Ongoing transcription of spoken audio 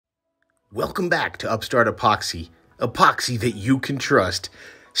Welcome back to Upstart Epoxy, epoxy that you can trust.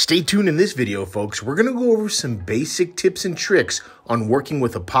 Stay tuned in this video, folks. We're going to go over some basic tips and tricks on working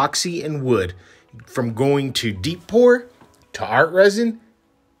with epoxy and wood, from going to deep pour, to art resin,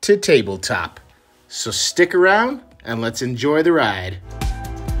 to tabletop. So stick around and let's enjoy the ride.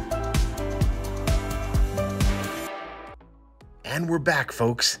 And we're back,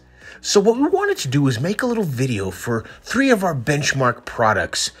 folks. So what we wanted to do is make a little video for 3 of our benchmark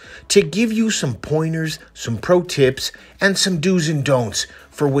products to give you some pointers, some pro tips, and some do's and don'ts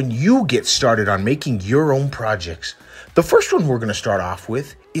for when you get started on making your own projects. The first one we're going to start off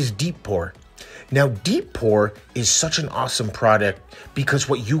with is deep pour. Now, deep pour is such an awesome product because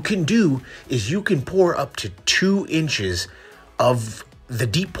what you can do is you can pour up to 2 inches of the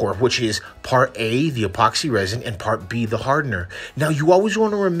deep pour, which is part A, the epoxy resin, and part B, the hardener. Now, you always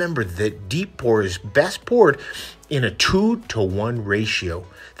want to remember that deep pour is best poured in a 2-to-1 ratio.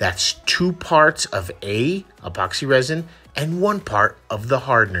 That's 2 parts of A, epoxy resin, and 1 part of the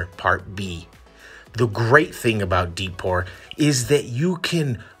hardener, part B. The great thing about deep pour is that you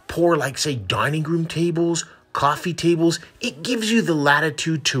can pour, like, say, dining room tables, coffee tables. It gives you the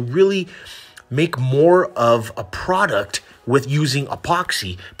latitude to really make more of a product with using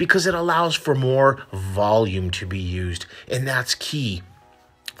epoxy because it allows for more volume to be used, and that's key.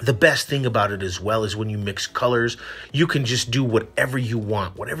 The best thing about it as well is when you mix colors, you can just do whatever you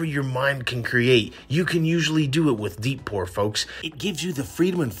want, whatever your mind can create. You can usually do it with deep pour, folks. It gives you the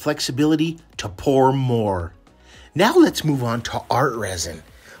freedom and flexibility to pour more. Now let's move on to art resin.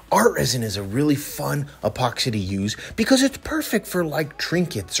 Art resin is a really fun epoxy to use because it's perfect for like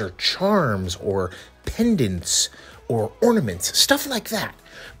trinkets or charms or pendants or ornaments, stuff like that.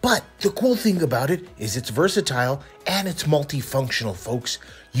 But the cool thing about it is it's versatile and it's multifunctional, folks.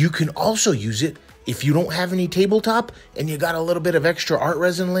 You can also use it if you don't have any tabletop and you got a little bit of extra art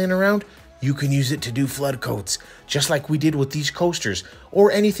resin laying around. You can use it to do flood coats, just like we did with these coasters,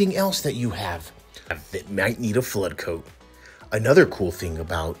 or anything else that you have that might need a flood coat. Another cool thing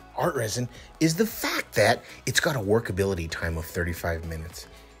about art resin is the fact that it's got a workability time of 35 minutes.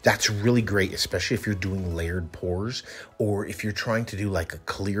 That's really great, especially if you're doing layered pours or if you're trying to do like a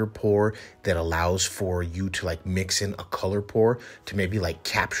clear pour that allows for you to like mix in a color pour to maybe like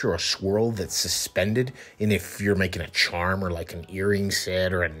capture a swirl that's suspended. And if you're making a charm or like an earring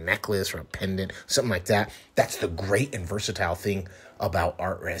set or a necklace or a pendant, something like that, that's the great and versatile thing about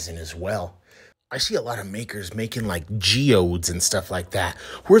art resin as well. I see a lot of makers making like geodes and stuff like that,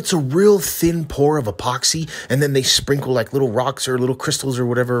 where it's a real thin pour of epoxy and then they sprinkle like little rocks or little crystals or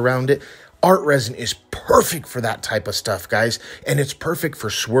whatever around it. Art resin is perfect for that type of stuff, guys, and it's perfect for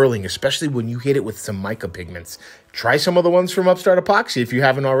swirling, especially when you hit it with some mica pigments. Try some of the ones from Upstart Epoxy if you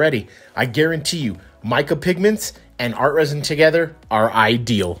haven't already. I guarantee you, mica pigments and art resin together are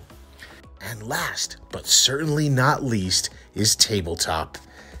ideal. And last, but certainly not least, is tabletop.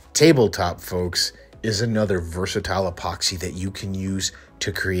 Tabletop, folks, is another versatile epoxy that you can use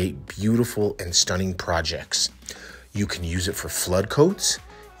to create beautiful and stunning projects. You can use it for flood coats.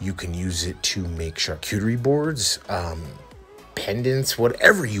 You can use it to make charcuterie boards, pendants,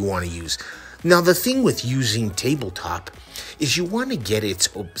 whatever you want to use. Now, the thing with using tabletop is you want to get its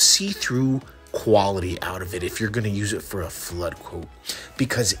see-through quality out of it if you're going to use it for a flood coat,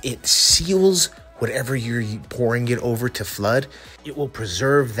 because it seals whatever you're pouring it over to flood. It will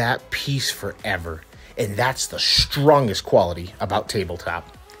preserve that piece forever. And that's the strongest quality about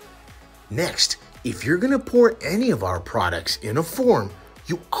tabletop. Next, if you're gonna pour any of our products in a form,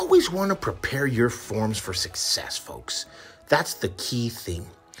 you always wanna prepare your forms for success, folks. That's the key thing.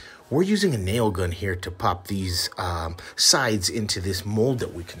 We're using a nail gun here to pop these sides into this mold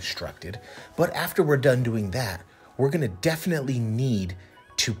that we constructed. But after we're done doing that, we're gonna definitely need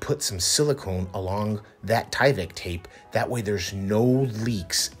to put some silicone along that Tyvek tape. That way there's no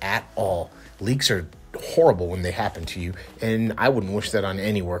leaks at all. Leaks are horrible when they happen to you, and I wouldn't wish that on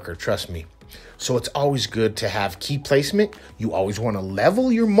any worker, trust me. So it's always good to have key placement. You always want to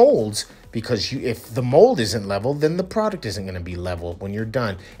level your molds, because if the mold isn't level, then the product isn't going to be level when you're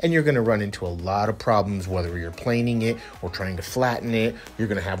done. And you're going to run into a lot of problems, whether you're planing it or trying to flatten it. You're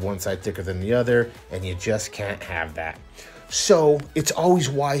going to have one side thicker than the other, and you just can't have that. So it's always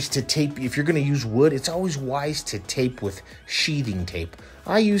wise to tape. If you're going to use wood, it's always wise to tape with sheathing tape.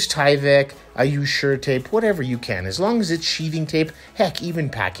 I use Tyvek, I use SureTape, whatever you can. As long as it's sheathing tape, heck, even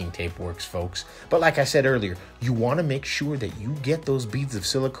packing tape works, folks. But like I said earlier, you want to make sure that you get those beads of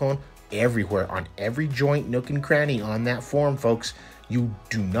silicone everywhere, on every joint, nook, and cranny on that form, folks. You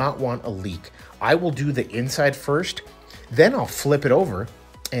do not want a leak. I will do the inside first, then I'll flip it over,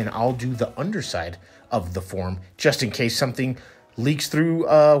 and I'll do the underside of the form, just in case something leaks through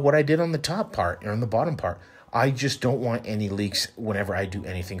what I did on the top part or on the bottom part. I just don't want any leaks whenever I do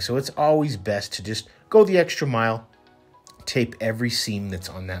anything. So it's always best to just go the extra mile, tape every seam that's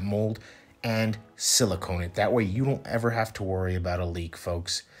on that mold, and silicone it. That way you don't ever have to worry about a leak,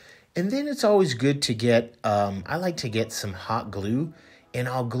 folks. And then it's always good to get, I like to get some hot glue, and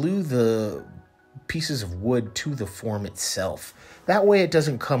I'll glue the pieces of wood to the form itself. That way it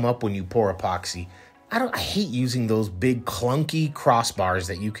doesn't come up when you pour epoxy. I hate using those big clunky crossbars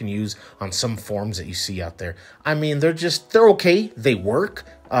that you can use on some forms that you see out there. I mean, they're okay. They work.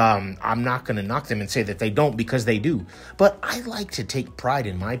 I'm not going to knock them and say that they don't, because they do. But I like to take pride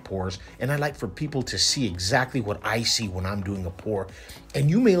in my pours, and I like for people to see exactly what I see when I'm doing a pour. And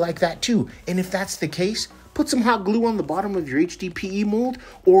you may like that too. And if that's the case, put some hot glue on the bottom of your HDPE mold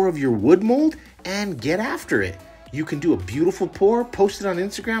or of your wood mold and get after it. You can do a beautiful pour, post it on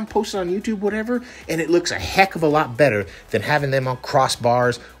Instagram, post it on YouTube, whatever, and it looks a heck of a lot better than having them on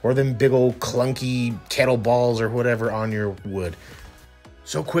crossbars or them big old clunky kettle balls or whatever on your wood.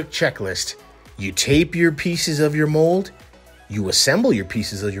 So quick checklist. You tape your pieces of your mold, you assemble your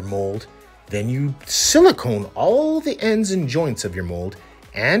pieces of your mold, then you silicone all the ends and joints of your mold,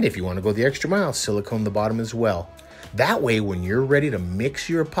 and if you want to go the extra mile, silicone the bottom as well. That way, when you're ready to mix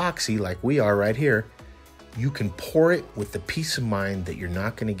your epoxy like we are right here, you can pour it with the peace of mind that you're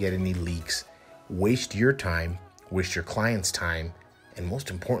not going to get any leaks, waste your time, waste your client's time, and most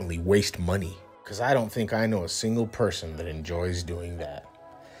importantly, waste money. Because I don't think I know a single person that enjoys doing that.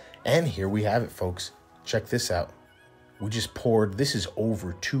 And here we have it, folks. Check this out. We just poured, this is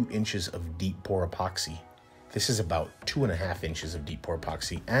over 2 inches of deep pour epoxy. This is about 2.5 inches of deep pour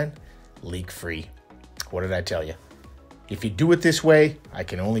epoxy and leak-free. What did I tell you? If you do it this way, I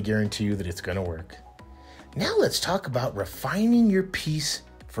can only guarantee you that it's going to work. Now let's talk about refining your piece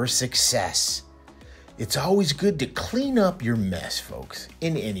for success. It's always good to clean up your mess, folks,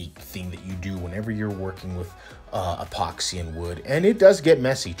 in anything that you do whenever you're working with epoxy and wood. And it does get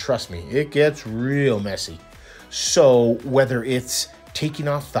messy, trust me, it gets real messy. So whether it's taking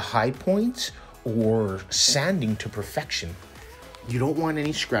off the high points or sanding to perfection, you don't want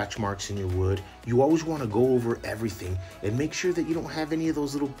any scratch marks in your wood. You always want to go over everything and make sure that you don't have any of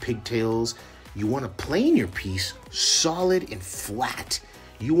those little pigtails. You want to plane your piece solid and flat.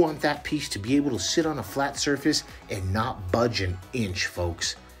 You want that piece to be able to sit on a flat surface and not budge an inch,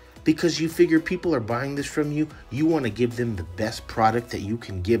 folks. Because you figure people are buying this from you, you want to give them the best product that you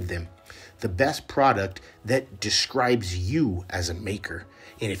can give them. The best product that describes you as a maker.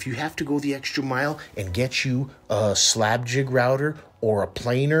 And if you have to go the extra mile and get you a slab jig router or a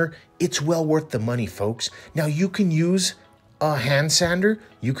planer, it's well worth the money, folks. Now you can use a hand sander,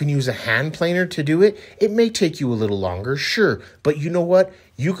 you can use a hand planer to do it. It may take you a little longer, sure, but you know what?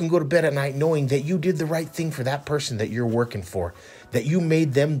 You can go to bed at night knowing that you did the right thing for that person that you're working for, that you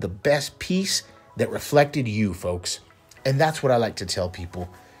made them the best piece that reflected you, folks. And that's what I like to tell people.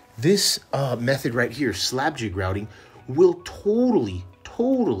 This method right here, slab jig routing, will totally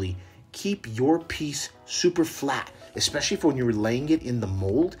keep your piece super flat, especially for when you're laying it in the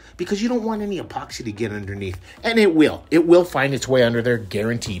mold, because you don't want any epoxy to get underneath. And it will find its way under there,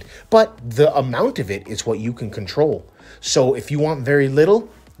 guaranteed. But the amount of it is what you can control. So if you want very little,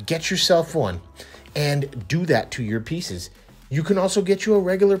 get yourself one and do that to your pieces. You can also get you a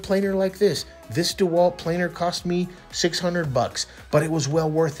regular planer like this. This DeWalt planer cost me $600, but it was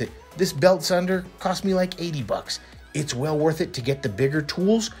well worth it. This belt sander cost me like $80. It's well worth it to get the bigger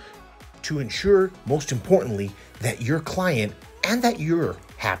tools to ensure, most importantly, that your client and that you're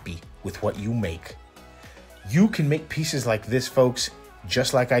happy with what you make. You can make pieces like this, folks,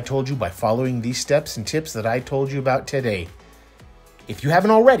 just like I told you, by following these steps and tips that I told you about today. If you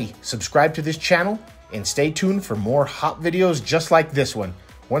haven't already, subscribe to this channel and stay tuned for more hot videos just like this one.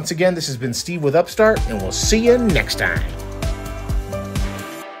 Once again, this has been Steve with Upstart, and we'll see you next time.